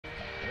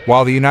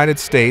while the United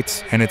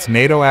States and its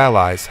NATO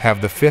allies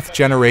have the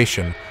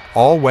fifth-generation,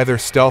 all-weather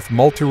stealth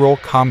multi-role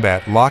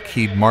combat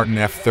Lockheed Martin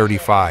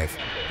F-35.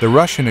 The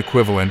Russian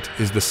equivalent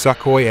is the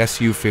Sukhoi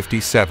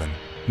SU-57,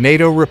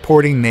 NATO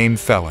reporting name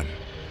Felon.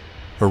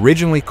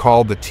 Originally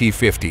called the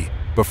T-50,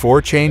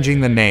 before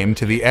changing the name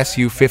to the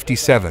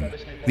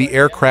Su-57, the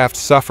aircraft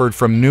suffered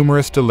from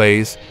numerous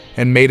delays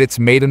and made its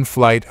maiden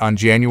flight on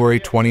January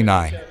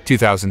 29,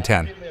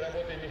 2010.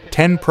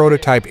 10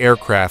 prototype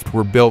aircraft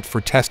were built for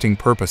testing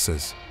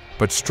purposes,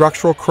 but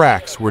structural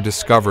cracks were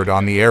discovered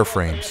on the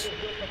airframes.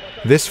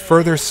 This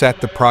further set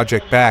the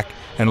project back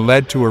and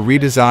led to a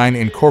redesign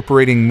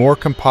incorporating more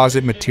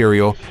composite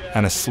material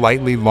and a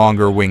slightly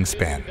longer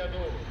wingspan.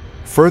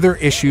 Further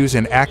issues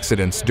and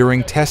accidents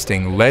during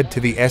testing led to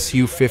the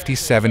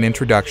Su-57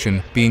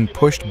 introduction being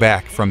pushed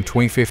back from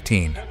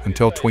 2015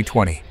 until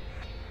 2020.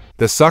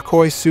 The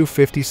Sukhoi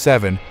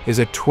SU-57 is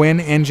a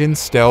twin-engine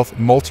stealth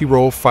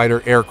multi-role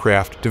fighter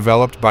aircraft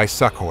developed by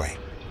Sukhoi.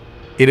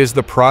 It is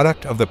the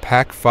product of the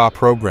PAC-FA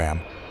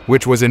program,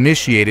 which was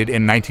initiated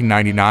in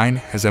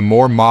 1999 as a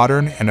more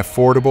modern and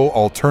affordable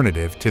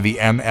alternative to the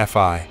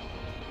MFI.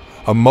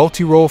 A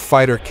multi-role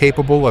fighter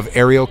capable of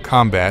aerial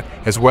combat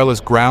as well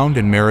as ground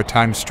and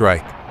maritime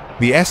strike.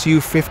 The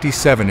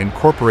Su-57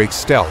 incorporates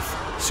stealth,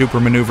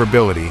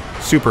 supermaneuverability,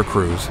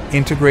 supercruise,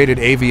 integrated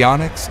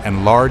avionics,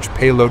 and large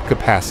payload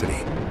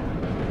capacity.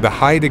 The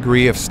high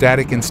degree of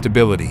static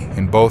instability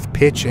in both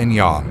pitch and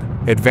yaw,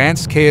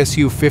 advanced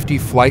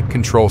KSU-50 flight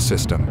control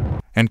system,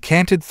 and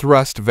canted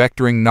thrust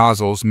vectoring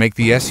nozzles make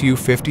the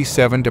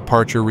Su-57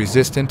 departure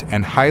resistant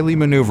and highly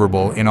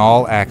maneuverable in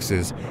all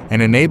axes and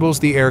enables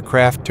the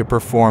aircraft to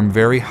perform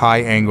very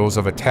high angles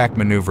of attack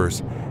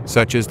maneuvers,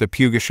 such as the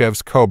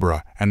Pugachev's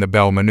Cobra and the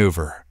Bell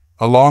maneuver,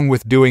 along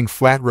with doing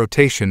flat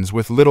rotations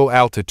with little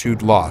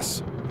altitude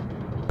loss.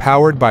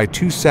 Powered by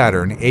two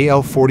Saturn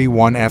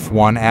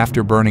AL-41F1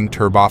 afterburning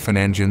turbofan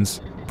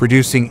engines,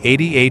 producing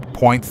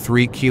 88.3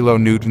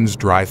 kN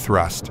dry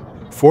thrust,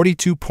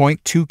 42.2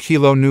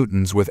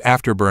 kN with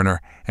afterburner,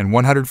 and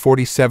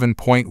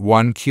 147.1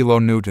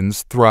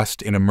 kN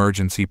thrust in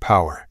emergency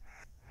power.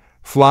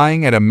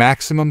 Flying at a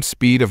maximum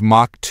speed of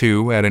Mach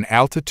 2 at an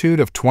altitude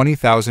of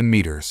 20,000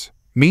 meters.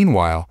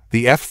 Meanwhile,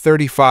 the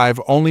F-35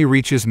 only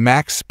reaches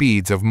max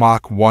speeds of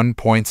Mach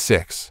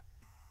 1.6.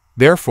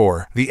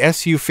 Therefore, the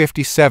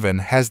Su-57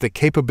 has the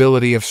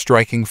capability of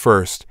striking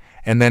first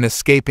and then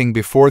escaping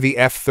before the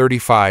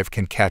F-35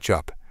 can catch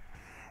up.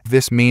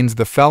 This means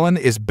the Felon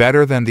is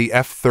better than the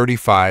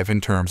F-35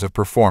 in terms of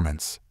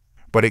performance,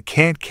 but it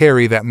can't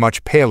carry that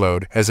much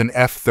payload as an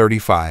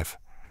F-35.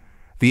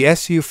 The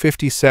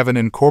Su-57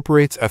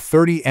 incorporates a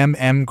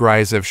 30mm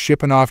Gryzov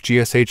Shipunov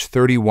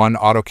GSH-31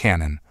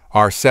 autocannon,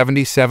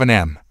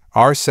 R-77M,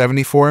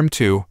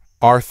 R-74M2,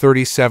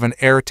 R-37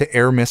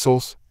 air-to-air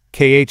missiles,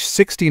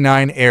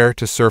 Kh-69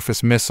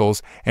 air-to-surface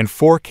missiles, and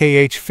 4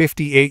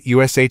 Kh-58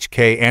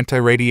 USHK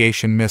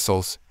anti-radiation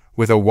missiles,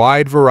 with a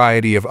wide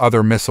variety of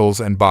other missiles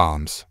and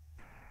bombs.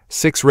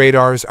 6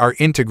 radars are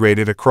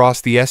integrated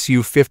across the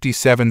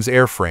Su-57's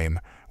airframe,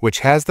 which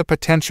has the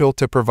potential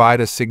to provide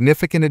a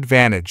significant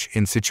advantage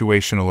in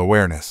situational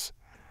awareness.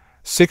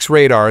 6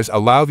 radars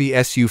allow the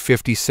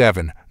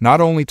Su-57 not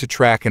only to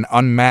track an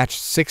unmatched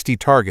 60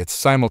 targets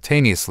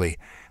simultaneously,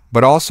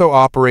 but also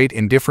operate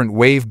in different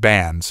wave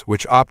bands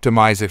which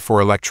optimize it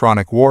for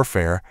electronic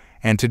warfare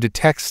and to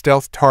detect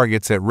stealth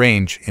targets at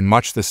range in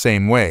much the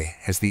same way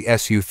as the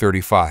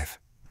Su-35.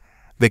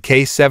 The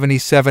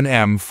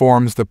K-77M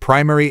forms the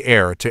primary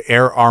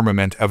air-to-air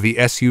armament of the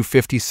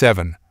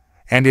Su-57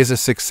 and is a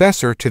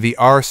successor to the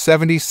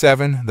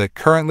R-77 that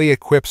currently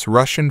equips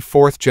Russian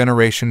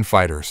fourth-generation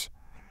fighters.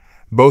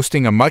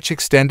 Boasting a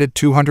much-extended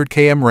 200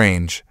 km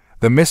range,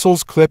 the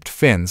missile's clipped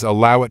fins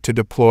allow it to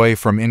deploy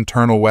from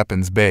internal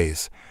weapons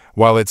bays,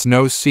 while its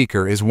nose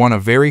seeker is one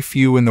of very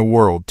few in the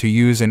world to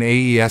use an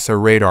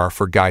AESA radar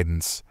for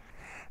guidance.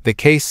 The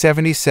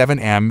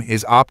K-77M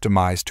is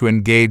optimized to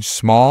engage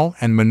small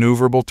and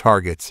maneuverable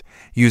targets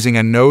using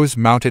a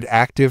nose-mounted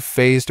active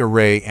phased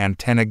array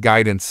antenna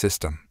guidance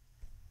system.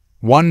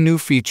 One new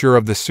feature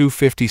of the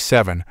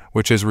Su-57,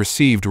 which has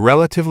received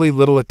relatively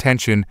little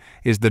attention,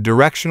 is the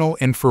directional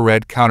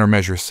infrared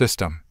countermeasure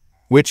system,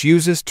 which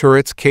uses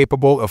turrets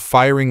capable of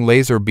firing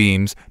laser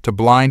beams to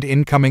blind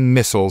incoming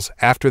missiles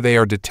after they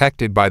are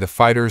detected by the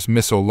fighter's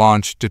missile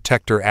launch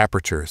detector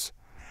apertures.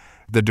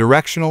 The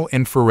directional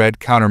infrared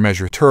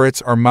countermeasure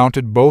turrets are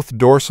mounted both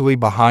dorsally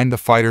behind the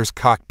fighter's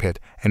cockpit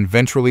and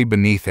ventrally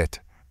beneath it,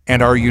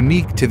 and are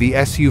unique to the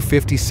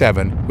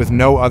Su-57, with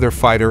no other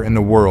fighter in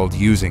the world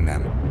using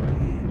them.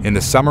 In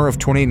the summer of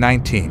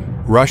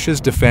 2019, Russia's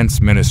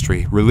Defense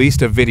Ministry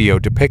released a video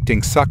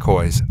depicting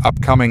Sukhoi's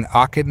upcoming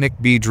Okhotnik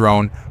B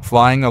drone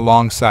flying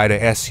alongside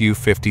a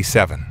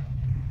Su-57.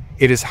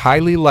 It is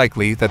highly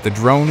likely that the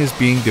drone is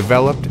being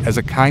developed as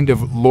a kind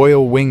of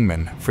loyal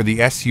wingman for the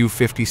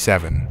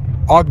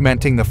Su-57,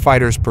 augmenting the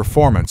fighter's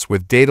performance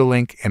with data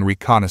link and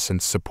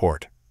reconnaissance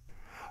support.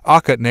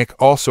 Okhotnik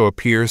also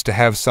appears to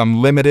have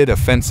some limited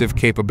offensive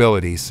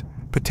capabilities,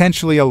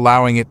 potentially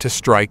allowing it to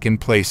strike in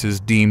places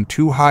deemed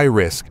too high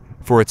risk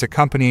for its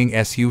accompanying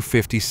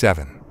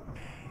Su-57.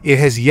 It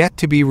has yet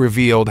to be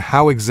revealed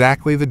how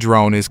exactly the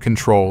drone is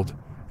controlled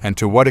and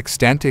to what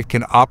extent it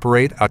can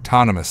operate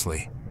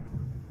autonomously.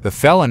 The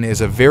Felon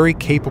is a very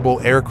capable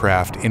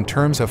aircraft in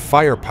terms of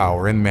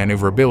firepower and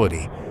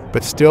maneuverability,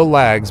 but still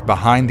lags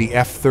behind the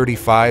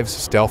F-35's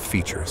stealth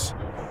features.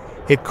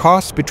 It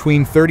costs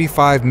between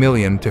 $35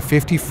 million to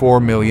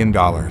 $54 million.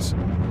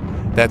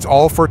 That's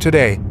all for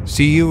today.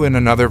 See you in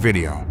another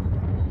video.